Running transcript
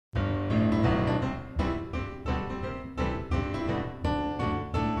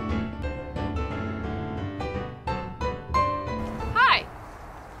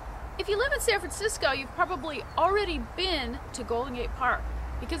If you live in San Francisco, you've probably already been to Golden Gate Park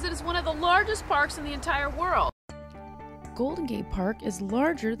because it is one of the largest parks in the entire world. Golden Gate Park is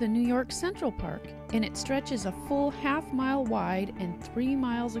larger than New York Central Park, and it stretches a full half-mile wide and 3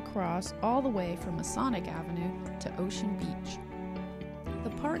 miles across all the way from Masonic Avenue to Ocean Beach.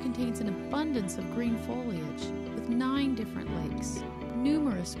 The park contains an abundance of green foliage with 9 different lakes,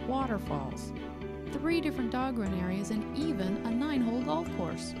 numerous waterfalls, 3 different dog run areas, and even a 9-hole golf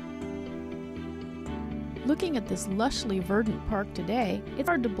course. Looking at this lushly verdant park today, it's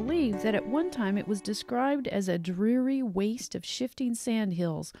hard to believe that at one time it was described as a dreary waste of shifting sand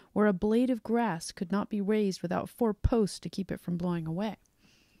hills where a blade of grass could not be raised without 4 posts to keep it from blowing away.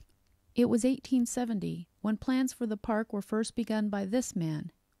 It was 1870 when plans for the park were first begun by this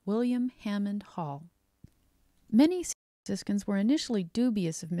man, William Hammond Hall. Many San Franciscans were initially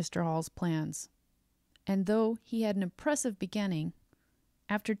dubious of Mr. Hall's plans, and though he had an impressive beginning,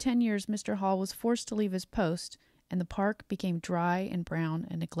 after 10 years, Mr. Hall was forced to leave his post, and the park became dry and brown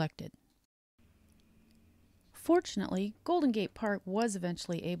and neglected. Fortunately, Golden Gate Park was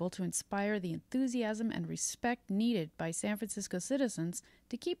eventually able to inspire the enthusiasm and respect needed by San Francisco citizens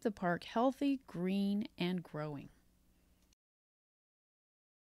to keep the park healthy, green, and growing.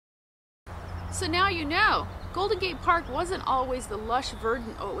 So now you know, Golden Gate Park wasn't always the lush,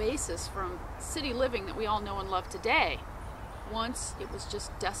 verdant oasis from city living that we all know and love today. Once it was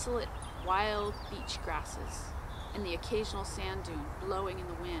just desolate, wild beach grasses and the occasional sand dune blowing in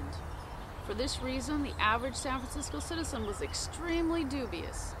the wind. For this reason, the average San Francisco citizen was extremely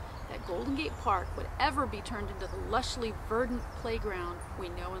dubious that Golden Gate Park would ever be turned into the lushly verdant playground we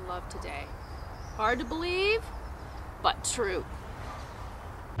know and love today. Hard to believe, but true.